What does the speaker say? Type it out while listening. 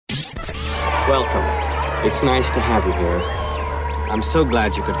Welcome. It's nice to have you here. I'm so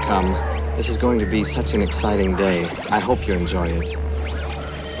glad you could come. This is going to be such an exciting day. I hope you enjoy it.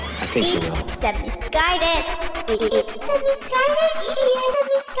 I think you will. The misguided idiot. The misguided idiot.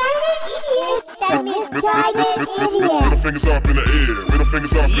 The misguided idiot. Middle fingers up in the air. Middle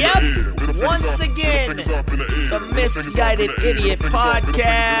fingers up in the air. Once again, the Misguided Idiot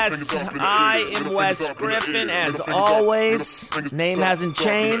Podcast. I am Wes Griffin, as always. Name hasn't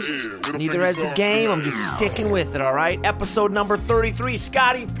changed. Neither has the game. I'm just sticking with it, all right? Episode number 33,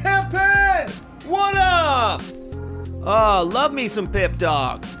 Scotty Pippen! What up? Oh, love me some Pip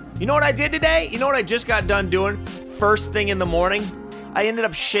Dog. You know what I did today? You know what I just got done doing? First thing in the morning, I ended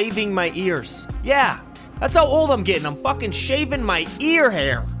up shaving my ears. Yeah, that's how old I'm getting. I'm fucking shaving my ear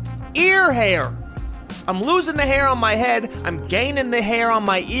hair. Ear hair. I'm losing the hair on my head. I'm gaining the hair on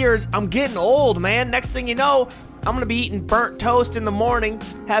my ears. I'm getting old, man. Next thing you know, I'm gonna be eating burnt toast in the morning,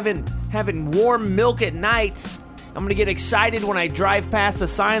 having warm milk at night. I'm gonna get excited when I drive past a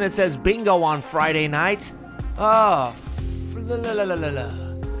sign that says bingo on Friday night. Oh,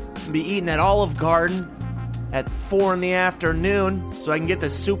 be eating at Olive Garden at 4 in the afternoon so I can get the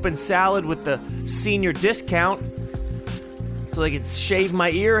soup and salad with the senior discount so I can shave my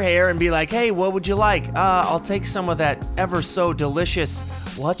ear hair and be like, hey, what would you like? I'll take some of that ever so delicious,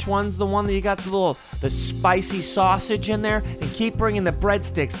 which one's the one that you got the spicy sausage in there? And keep bringing the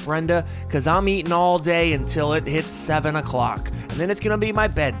breadsticks, Brenda, because I'm eating all day until it hits 7 o'clock. And then it's going to be my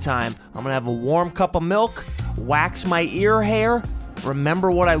bedtime. I'm going to have a warm cup of milk, wax my ear hair, remember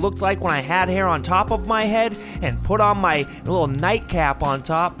what I looked like when I had hair on top of my head, and put on my little nightcap on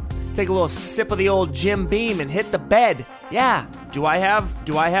top, take a little sip of the old Jim Beam, and hit the bed. Yeah. Do I have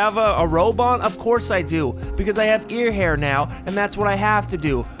a robe on? Of course I do, because I have ear hair now, and that's what I have to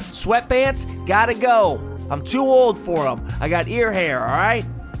do. Sweatpants? Gotta go. I'm too old for them. I got ear hair, all right?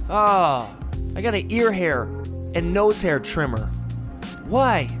 Oh, I got an ear hair and nose hair trimmer.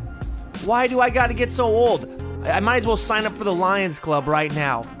 Why? Why do I gotta get so old? I might as well sign up for the Lions Club right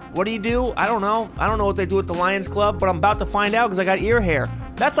now. What do? I don't know. I don't know what they do at the Lions Club, but I'm about to find out because I got ear hair.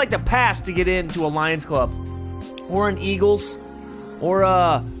 That's like the pass to get into a Lions Club. Or an Eagles. Or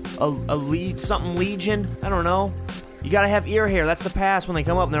a Legion. I don't know. You gotta have ear hair. That's the pass when they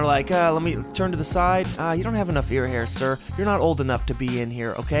come up and they're like, let me turn to the side. You don't have enough ear hair, sir. You're not old enough to be in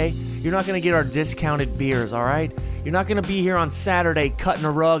here, okay? You're not gonna get our discounted beers, all right? You're not gonna be here on Saturday cutting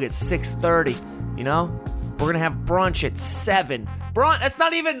a rug at 6:30, you know? We're gonna have brunch at 7. That's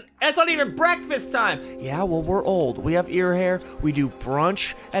not even breakfast time. Yeah, well, we're old. We have ear hair. We do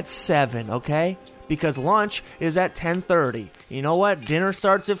brunch at 7, okay? Because lunch is at 10:30. You know what? Dinner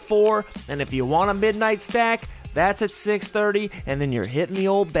starts at 4, and if you want a midnight snack, that's at 6:30, and then you're hitting the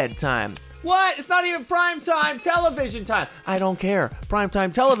old bedtime. What? It's not even primetime television time. I don't care.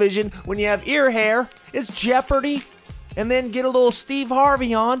 Primetime television, when you have ear hair, is Jeopardy. And then get a little Steve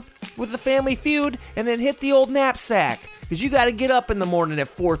Harvey on with the Family Feud, and then hit the old knapsack. Because you got to get up in the morning at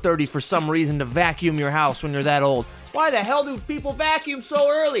 4:30 for some reason to vacuum your house when you're that old. Why the hell do people vacuum so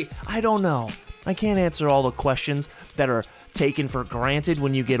early? I don't know. I can't answer all the questions that are taken for granted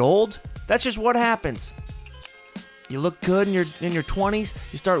when you get old. That's just what happens. You look good in your 20s.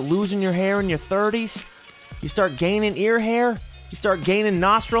 You start losing your hair in your 30s. You start gaining ear hair. You start gaining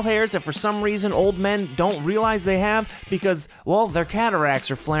nostril hairs that for some reason old men don't realize they have because, well, their cataracts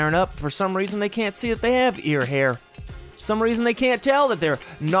are flaring up. For some reason they can't see that they have ear hair. Some reason they can't tell that their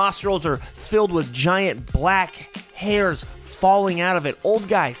nostrils are filled with giant black hairs falling out of it. Old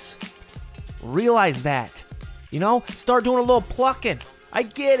guys, realize that. You know, start doing a little plucking. I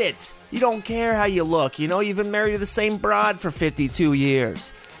get it. You don't care how you look. You know, you've been married to the same broad for 52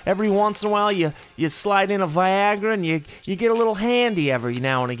 years. Every once in a while, you slide in a Viagra and you get a little handy every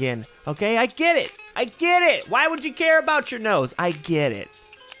now and again. Okay? I get it. Why would you care about your nose? I get it.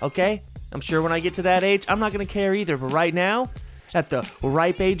 Okay? I'm sure when I get to that age, I'm not going to care either. But right now, at the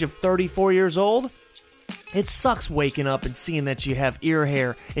ripe age of 34 years old, it sucks waking up and seeing that you have ear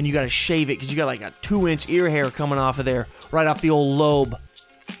hair and you got to shave it because you got like a 2-inch ear hair coming off of there, right off the old lobe.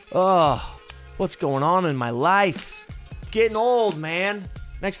 Oh, what's going on in my life? Getting old, man.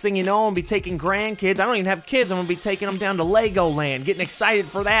 Next thing you know, I'm going to be taking grandkids. I don't even have kids. I'm going to be taking them down to Legoland, getting excited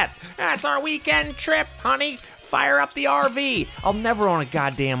for that. That's our weekend trip, honey. Fire up the RV. I'll never own a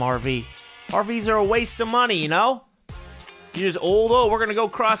goddamn RV. RVs are a waste of money, you know? You're just old, we're going to go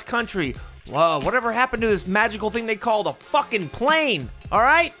cross country. Whatever happened to this magical thing they called a fucking plane, all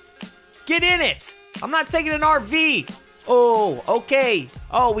right? Get in it. I'm not taking an RV. Oh, okay.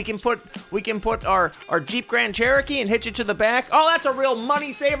 Oh, we can put our Jeep Grand Cherokee and hitch it to the back. Oh, that's a real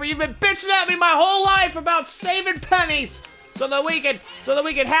money saver. You've been bitching at me my whole life about saving pennies. so that we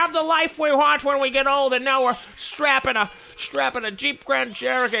can have the life we want when we get old. And now we're strapping a Jeep Grand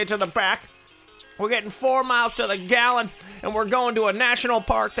Cherokee to the back. We're getting 4 miles to the gallon, and we're going to a national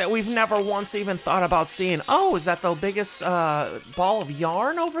park that we've never once even thought about seeing. Oh, is that the biggest ball of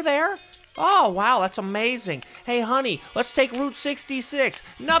yarn over there? Oh, wow, that's amazing. Hey, honey, let's take Route 66.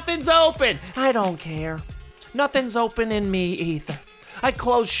 Nothing's open. I don't care. Nothing's open in me either. I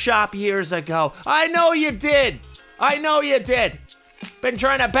closed shop years ago. I know you did. Been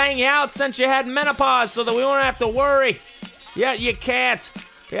trying to bang you out since you had menopause so that we won't have to worry. Yeah, you can't.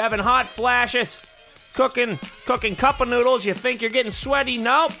 You're having hot flashes. Cooking cup of noodles. You think you're getting sweaty?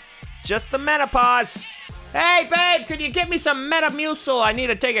 Nope. Just the menopause. Hey, babe, could you get me some Metamucil? I need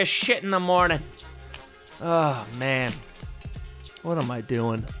to take a shit in the morning. Oh, man. What am I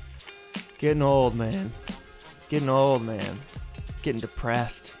doing? Getting old, man. Getting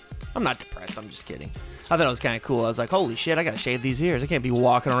depressed. I'm not depressed, I'm just kidding. I thought it was kind of cool. I was like, holy shit, I gotta shave these ears. I can't be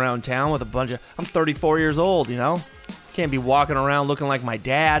walking around town with a bunch of... I'm 34 years old, you know? Can't be walking around looking like my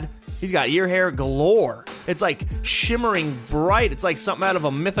dad. He's got ear hair galore. It's like shimmering bright. It's like something out of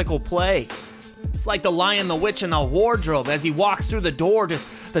a mythical play. It's like the Lion, the Witch, and the Wardrobe. As he walks through the door, just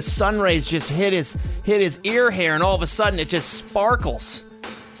the sun rays just hit his ear hair, and all of a sudden it just sparkles.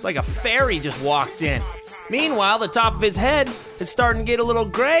 It's like a fairy just walked in. Meanwhile, the top of his head is starting to get a little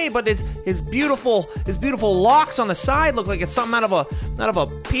gray, but his beautiful locks on the side look like it's something out of a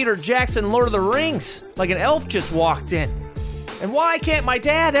Peter Jackson Lord of the Rings, like an elf just walked in. And why can't my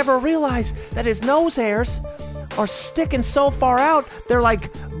dad ever realize that his nose hairs are sticking so far out, they're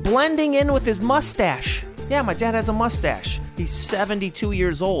like blending in with his mustache? Yeah, my dad has a mustache. He's 72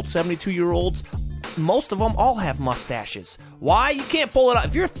 years old. 72-year-olds, most of them all have mustaches. Why? You can't pull it off.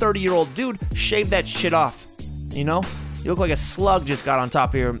 If you're a 30-year-old dude, shave that shit off. You know? You look like a slug just got on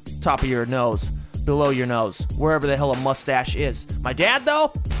top of your nose, below your nose, wherever the hell a mustache is. My dad,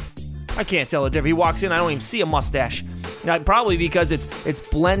 though? I can't tell the difference. He walks in, I don't even see a mustache. Now, probably because it's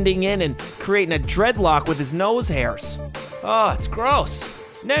blending in and creating a dreadlock with his nose hairs. Oh, it's gross.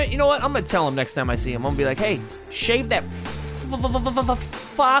 Now, you know what? I'm going to tell him next time I see him. I'm going to be like, hey, shave that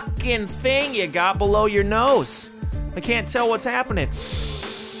fucking thing you got below your nose. I can't tell what's happening.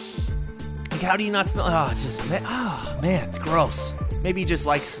 Like, how do you not smell? Oh, it's just, man, it's gross. Maybe he just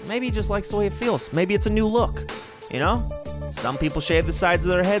likes the way it feels. Maybe it's a new look, you know? Some people shave the sides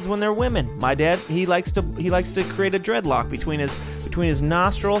of their heads when they're women. My dad, he likes to create a dreadlock between his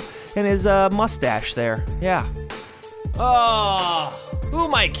nostril and his mustache there. Yeah. Oh, who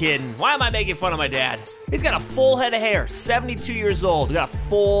am I kidding? Why am I making fun of my dad? He's got a full head of hair, 72 years old. He's got a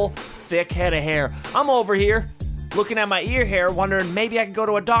full, thick head of hair. I'm over here looking at my ear hair, wondering maybe I could go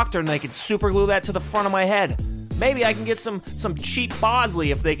to a doctor and they could super glue that to the front of my head. Maybe I can get some cheap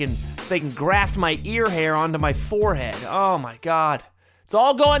Bosley if they can graft my ear hair onto my forehead. Oh my God. It's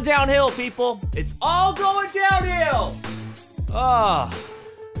all going downhill, people. It's all going downhill.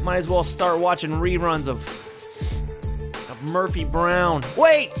 Might as well start watching reruns of Murphy Brown.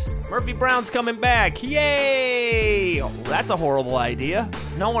 Wait! Murphy Brown's coming back. Yay! Oh, that's a horrible idea.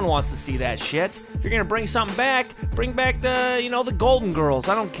 No one wants to see that shit. If you're gonna bring something back, bring back the Golden Girls.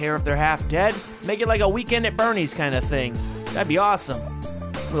 I don't care if they're half dead. Make it like a Weekend at Bernie's kind of thing. That'd be awesome.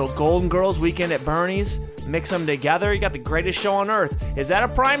 Little Golden Girls, Weekend at Bernie's. Mix them together. You got the greatest show on earth. Is that a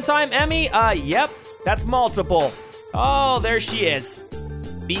primetime Emmy? Yep. That's multiple. Oh, there she is.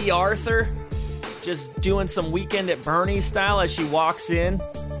 B. Arthur. Just doing some Weekend at Bernie's style as she walks in.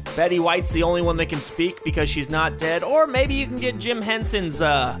 Betty White's the only one that can speak because she's not dead. Or maybe you can get Jim Henson's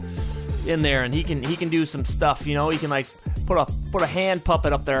in there and he can do some stuff. You know, he can like put a hand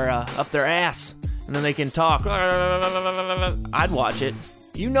puppet up their ass and then they can talk. I'd watch it.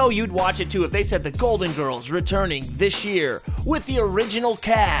 You know you'd watch it too if they said the Golden Girls returning this year with the original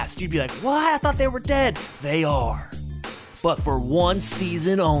cast. You'd be like, what? I thought they were dead. They are. But for one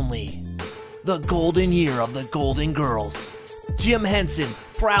season only. The golden year of the Golden Girls. Jim Henson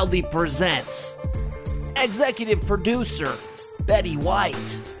proudly presents executive producer Betty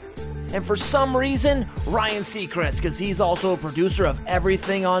White. And for some reason, Ryan Seacrest, because he's also a producer of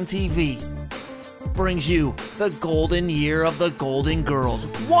everything on TV, brings you the golden year of the Golden Girls.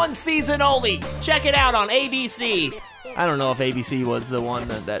 One season only. Check it out on ABC. I don't know if ABC was the one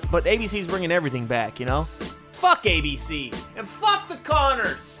that but ABC's bringing everything back, you know? Fuck ABC. And fuck the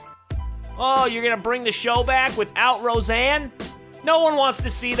Connors. Oh, you're gonna bring the show back without Roseanne? No one wants to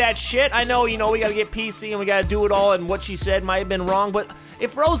see that shit. I know, we gotta get PC and we gotta do it all, and what she said might have been wrong, but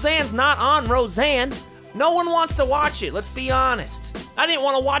if Roseanne's not on Roseanne, no one wants to watch it, let's be honest. I didn't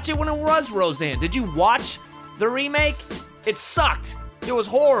want to watch it when it was Roseanne. Did you watch the remake? It sucked. It was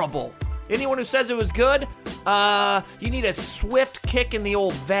horrible. Anyone who says it was good, You need a swift kick in the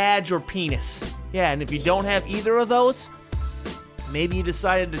old vag or penis. Yeah, and if you don't have either of those, maybe you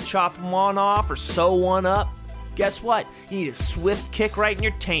decided to chop one off or sew one up. Guess what? You need a swift kick right in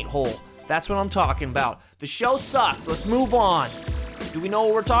your taint hole. That's what I'm talking about. The show sucked. Let's move on. Do we know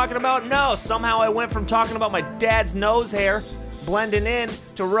what we're talking about? No. Somehow I went from talking about my dad's nose hair blending in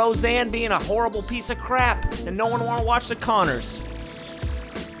to Roseanne being a horrible piece of crap and no one want to watch the Connors.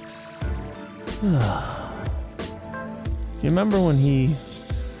 You remember when he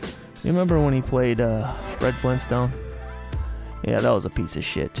played Fred Flintstone? Yeah, that was a piece of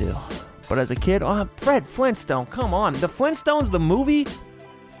shit too. But as a kid, Fred Flintstone, come on. The Flintstones, the movie?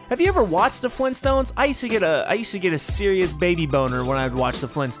 Have you ever watched the Flintstones? I used to get a serious baby boner when I'd watch the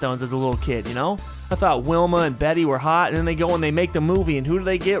Flintstones as a little kid, you know? I thought Wilma and Betty were hot, and then they go and they make the movie, and who do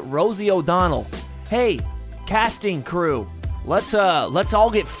they get? Rosie O'Donnell. Hey, casting crew, let's all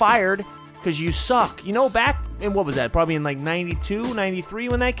get fired because you suck. You know, back in, what was that? Probably in like 92, 93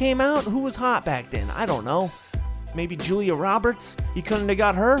 when that came out? Who was hot back then? I don't know. Maybe Julia Roberts? You couldn't have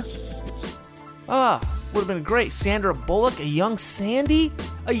got her? Would have been great. Sandra Bullock, a young Sandy?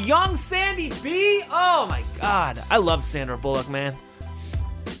 A young Sandy B? Oh my God. I love Sandra Bullock, man.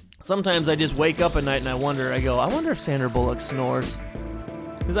 Sometimes I just wake up at night and I wonder if Sandra Bullock snores.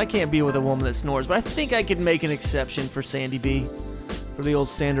 Because I can't be with a woman that snores, but I think I could make an exception for Sandy B. For the old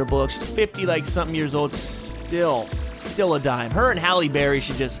Sandra Bullock. She's 50-something years old, still a dime. Her and Halle Berry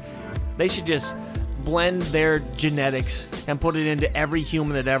should just blend their genetics and put it into every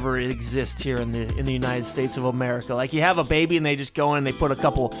human that ever exists here in the United States of America. Like, you have a baby and they just go in and they put a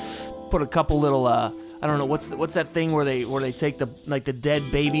couple little I don't know what's that thing where they take the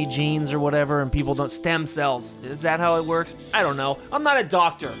dead baby genes or whatever and people don't stem cells. Is that how it works? I don't know. I'm not a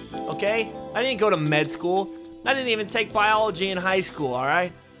doctor, okay? I didn't go to med school. I didn't even take biology in high school, all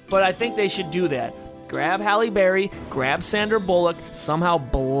right? But I think they should do that. Grab Halle Berry, grab Sandra Bullock, somehow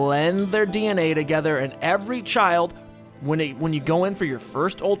blend their DNA together, and every child, when you go in for your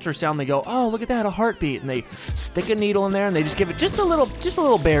first ultrasound, they go, oh, look at that, a heartbeat, and they stick a needle in there, and they just give it just a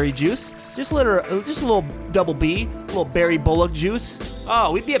little berry juice, just a little double B, a little Barry Bullock juice.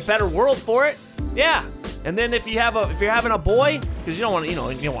 Oh, we'd be a better world for it. Yeah. And then if you're having a boy, because you don't want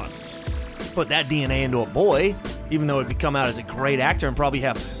to put that DNA into a boy, even though it'd come out as a great actor and probably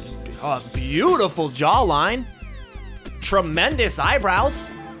have a beautiful jawline, tremendous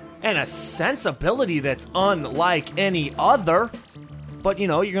eyebrows, and a sensibility that's unlike any other. But, you're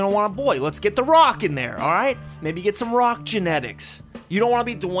going to want a boy. Let's get The Rock in there, all right? Maybe get some Rock genetics. You don't want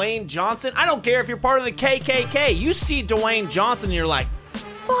to be Dwayne Johnson? I don't care if you're part of the KKK. You see Dwayne Johnson and you're like,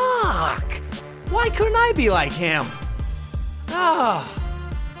 fuck, why couldn't I be like him? Dwayne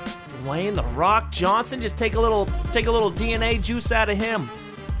The Rock Johnson, just take a little DNA juice out of him.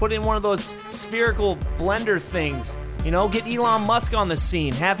 Put in one of those spherical blender things. Get Elon Musk on the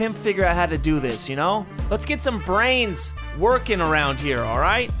scene. Have him figure out how to do this, Let's get some brains working around here, all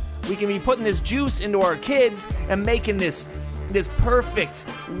right? We can be putting this juice into our kids and making this perfect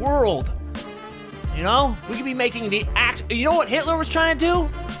world. We could be making the act. You know what Hitler was trying to do?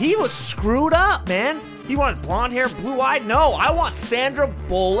 He was screwed up, man. He wanted blonde hair, blue-eyed? No, I want Sandra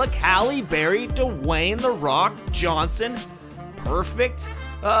Bullock, Halle Berry, Dwayne The Rock Johnson. Perfect.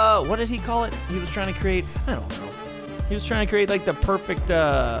 What did he call it? He was trying to create, I don't know. He was trying to create like the perfect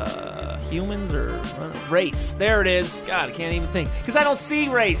humans or race. There it is. God, I can't even think. Because I don't see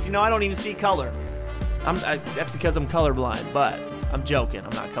race, I don't even see color. That's because I'm colorblind, but I'm joking.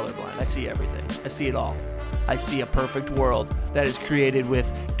 I'm not colorblind. I see everything. I see it all. I see a perfect world that is created with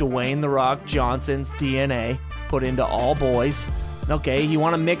Dwayne The Rock Johnson's DNA put into all boys. Okay, you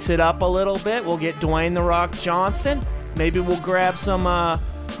want to mix it up a little bit? We'll get Dwayne The Rock Johnson. Maybe we'll grab some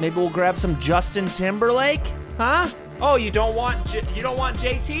Justin Timberlake, huh? Oh, you don't want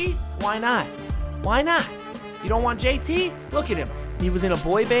JT? Why not? Why not? You don't want JT? Look at him. He was in a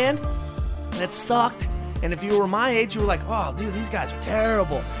boy band that sucked. And if you were my age, you were like, oh, dude, these guys are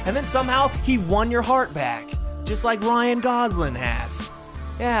terrible. And then somehow he won your heart back, just like Ryan Gosling has.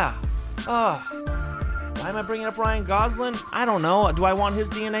 Yeah. Why am I bringing up Ryan Gosling? I don't know. Do I want his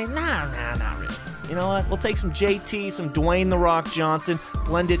DNA? Nah, not really. You know what? We'll take some JT, some Dwayne The Rock Johnson,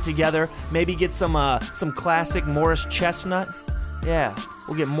 blend it together. Maybe get some classic Morris Chestnut. Yeah,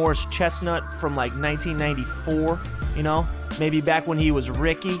 we'll get Morris Chestnut from like 1994. Maybe back when he was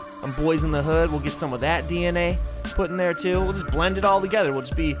Ricky on Boys in the Hood. We'll get some of that DNA put in there too. We'll just blend it all together. It'll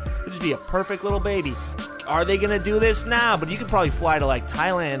just be a perfect little baby. Are they gonna do this now? But you could probably fly to like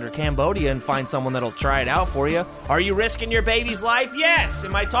Thailand or Cambodia and find someone that'll try it out for you. Are you risking your baby's life? Yes.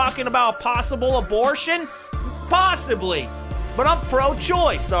 Am I talking about possible abortion? Possibly. But I'm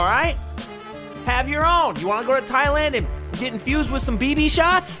pro-choice, all right? Have your own. You want to go to Thailand and get infused with some BB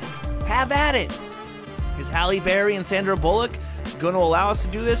shots? Have at it. Is Halle Berry and Sandra Bullock going to allow us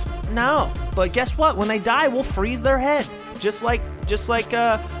to do this? No. But guess what? When they die, we'll freeze their head. Just like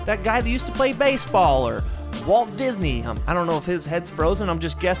that guy that used to play baseball, or Walt Disney. I don't know if his head's frozen. I'm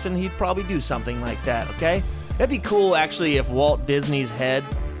just guessing he'd probably do something like that, okay? That'd be cool, actually, if Walt Disney's head,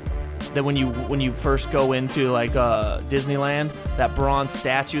 that when you first go into like Disneyland, that bronze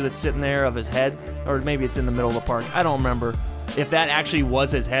statue that's sitting there of his head, or maybe it's in the middle of the park, I don't remember, if that actually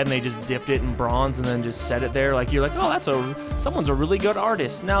was his head and they just dipped it in bronze and then just set it there, like you're like, oh, someone's a really good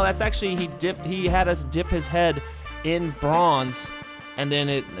artist. No, that's actually he had us dip his head in bronze, and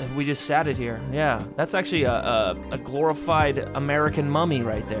then we just sat it here. Yeah, that's actually a glorified American mummy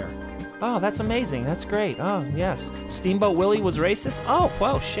right there. Oh, that's amazing. That's great. Oh, yes. Steamboat Willie was racist? Oh,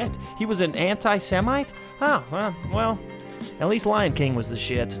 whoa, shit. He was an anti-Semite? Oh, well, at least Lion King was the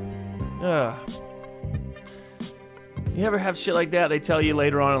shit. Ugh. You ever have shit like that they tell you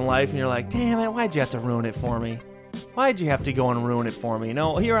later on in life and you're like, damn it, why'd you have to ruin it for me? Why'd you have to go and ruin it for me? You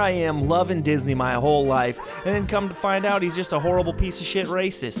know, here I am loving Disney my whole life, and then come to find out he's just a horrible piece of shit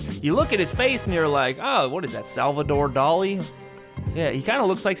racist. You look at his face and you're like, oh, what is that, Salvador Dali? Yeah, he kind of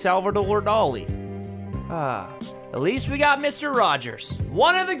looks like Salvador Dali. At least we got Mr. Rogers.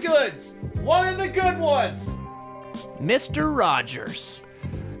 One of the goods. One of the good ones. Mr. Rogers.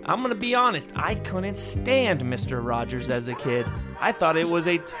 I'm going to be honest, I couldn't stand Mr. Rogers as a kid. I thought it was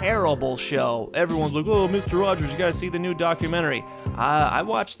a terrible show. Everyone's like, oh, Mr. Rogers, you got to see the new documentary. I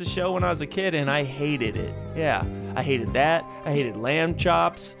watched the show when I was a kid, and I hated it. Yeah, I hated that. I hated Lamb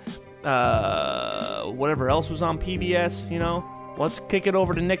Chops. Whatever else was on PBS, you know. Let's kick it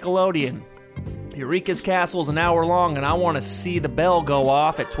over to Nickelodeon. Eureka's Castle's an hour long, and I want to see the bell go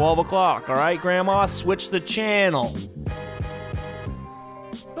off at 12 o'clock. All right, Grandma? Switch the channel.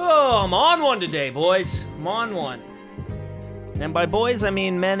 Oh, I'm on one today, boys. I'm on one. And by boys, I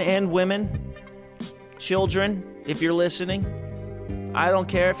mean men and women. Children, if you're listening. I don't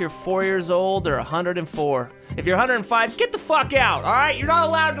care if you're 4 years old or 104. If you're 105, get the fuck out, all right? You're not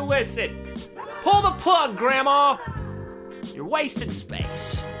allowed to listen. Pull the plug, Grandma. You're wasting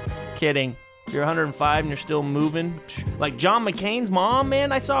space. Kidding. If you're 105 and you're still moving. Like John McCain's mom,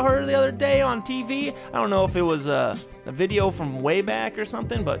 man. I saw her the other day on TV. I don't know if it was a video from way back or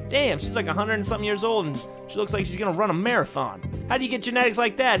something, but damn, she's like 100 and something years old, and she looks like she's gonna run a marathon. How do you get genetics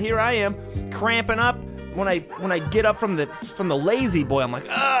like that? Here I am, cramping up. When I get up from the lazy boy, I'm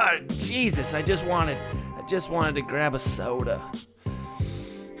like, Jesus, I just wanted to grab a soda.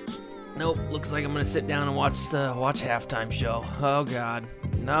 Nope, looks like I'm gonna sit down and watch Halftime Show. Oh God,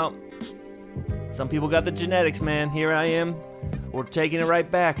 no. Some people got the genetics, man. Here I am. We're taking it right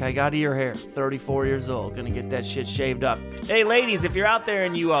back. I got ear hair. 34 years old. Gonna get that shit shaved up. Hey, ladies, if you're out there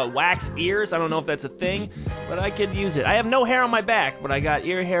and you wax ears, I don't know if that's a thing, but I could use it. I have no hair on my back, but I got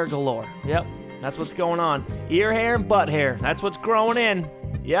ear hair galore. Yep, that's what's going on. Ear hair and butt hair. That's what's growing in.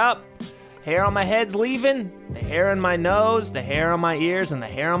 Yep. Hair on my head's leaving. The hair in my nose, the hair on my ears, and the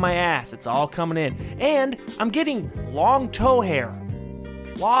hair on my ass. It's all coming in. And I'm getting long toe hair.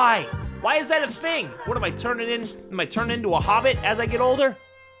 Why? Why is that a thing? What am I turning into a hobbit as I get older?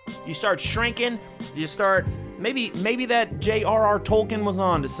 You start shrinking. You start maybe that J.R.R. Tolkien was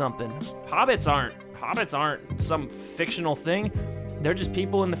on to something. Hobbits aren't some fictional thing. They're just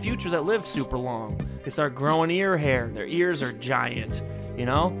people in the future that live super long. They start growing ear hair. Their ears are giant, you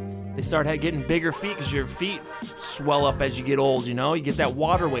know? They start getting bigger feet because your feet swell up as you get old, you know? You get that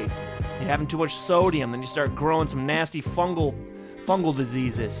water weight. You're having too much sodium, then you start growing some nasty fungal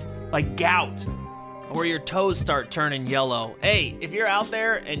diseases like gout, or your toes start turning yellow. Hey, if you're out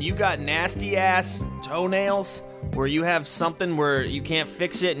there and you got nasty ass toenails where you have something where you can't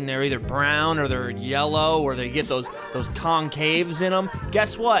fix it and they're either brown or they're yellow or they get those concaves in them,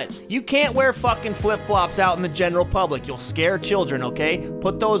 guess what? You can't wear fucking flip-flops out in the general public. You'll scare children, okay?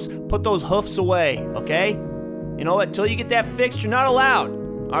 Put those hoofs away, okay? You know what? Until you get that fixed, you're not allowed,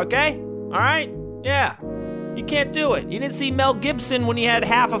 okay? All right? Yeah. You can't do it. You didn't see Mel Gibson when he had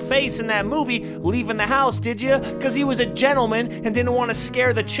half a face in that movie leaving the house, did you? Because he was a gentleman and didn't want to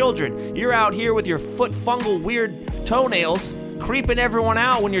scare the children. You're out here with your foot fungal weird toenails creeping everyone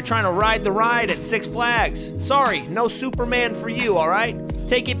out when you're trying to ride the ride at Six Flags. Sorry, no Superman for you, all right?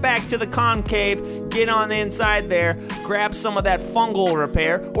 Take it back to the concave, get on the inside there, grab some of that fungal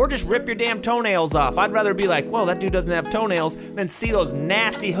repair, or just rip your damn toenails off. I'd rather be like, well, that dude doesn't have toenails, than see those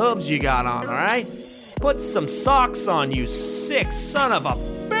nasty hooves you got on, all right? Put some socks on, you sick son of a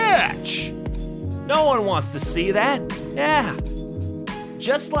bitch! No one wants to see that. Yeah.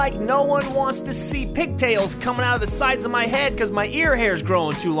 Just like no one wants to see pigtails coming out of the sides of my head because my ear hair's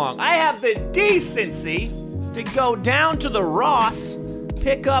growing too long, I have the decency to go down to the Ross,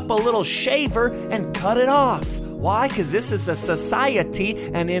 pick up a little shaver, and cut it off. Why? Because this is a society,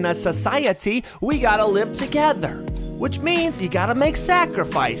 and in a society, we gotta live together. Which means you gotta make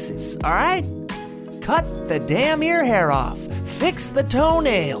sacrifices, all right? Cut the damn ear hair off. Fix the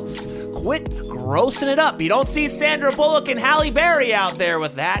toenails. Quit grossing it up. You don't see Sandra Bullock and Halle Berry out there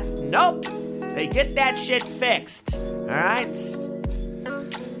with that. Nope. They get that shit fixed. All right?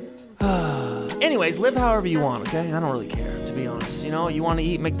 Anyways, live however you want, okay? I don't really care, to be honest. You know, you want to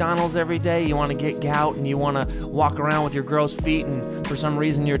eat McDonald's every day, you want to get gout, and you want to walk around with your gross feet, and for some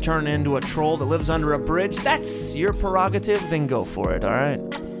reason you're turning into a troll that lives under a bridge. That's your prerogative, then go for it, all right?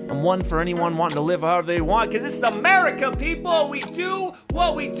 I'm one for anyone wanting to live however they want, because this is America, people! We do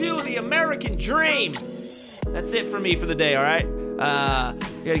what we do, the American dream! That's it for me for the day, all right?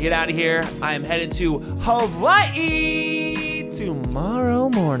 We gotta get out of here. I am headed to Hawaii tomorrow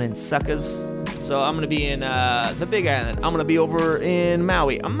morning, suckers. So I'm gonna be in the Big Island. I'm gonna be over in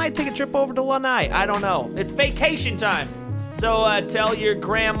Maui. I might take a trip over to Lanai. I don't know. It's vacation time. So tell your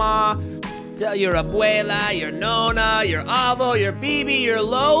grandma, tell your abuela, your nona, your avo, your bibi, your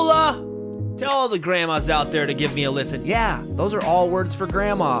Lola. Tell all the grandmas out there to give me a listen. Yeah, those are all words for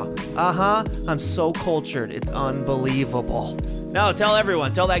grandma. Uh-huh. I'm so cultured. It's unbelievable. No, tell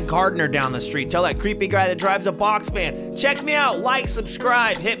everyone. Tell that gardener down the street. Tell that creepy guy that drives a box van. Check me out. Like,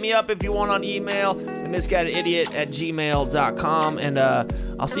 subscribe. Hit me up if you want on email. themisguidedidiot@gmail.com. And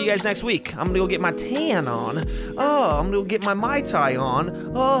I'll see you guys next week. I'm going to go get my tan on. Oh, I'm going to go get my Mai Tai on.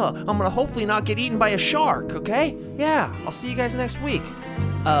 Oh, I'm going to hopefully not get eaten by a shark, okay? Yeah, I'll see you guys next week.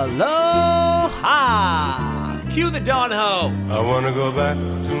 Aloha! Cue the Don Ho. I wanna go back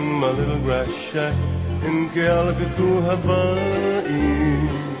to my little grass shack in Kealakekua, Hawaii.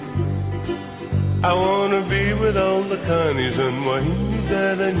 I wanna be with all the Connies and Wahinis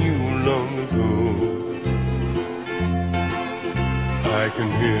that I knew long ago. I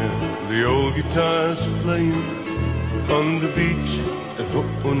can hear the old guitars playing on the beach at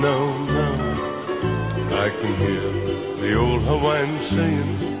Ho'onauna. I can hear the old Hawaiian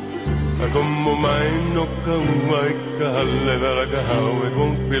saying, "Agomo mai no kauai ka hale veraka how it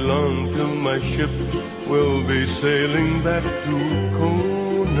won't be long till my ship will be sailing back to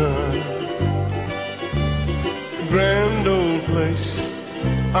Kona." Grand old place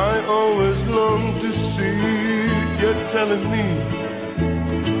I always long to see. You're telling me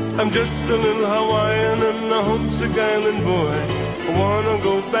I'm just a little Hawaiian and a homesick island boy. I wanna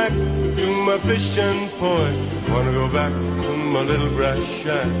go back to my fishing point. Wanna go back to my little grass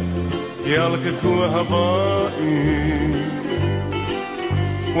shack, Kealakekua, Hawaii,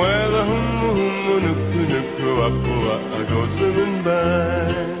 where the humu humu nuku nuku apua go swimming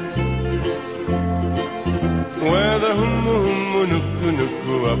by. Where the humu humu nuku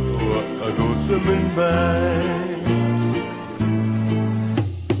nuku apua go swimming by.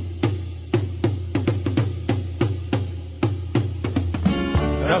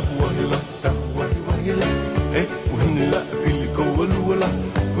 Tahuahila, eh, uhinila, piliko waluala,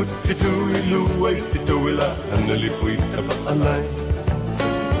 kutituilu, waititawila, analipuita pa'alay.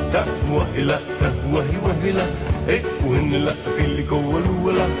 Tahuahila, eh, uhinila, piliko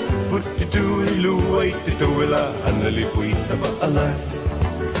waluala, kutituilu, waititawila, analipuita pa'alay.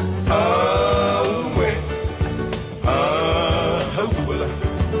 Awe, ahawala,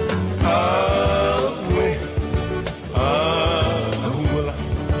 awe, ahawala.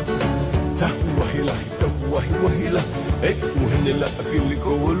 Tahuahila, eh, uhinila,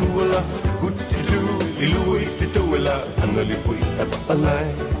 piliko waluala, kutitu, iluwi, titawila, analipuita pa'alay.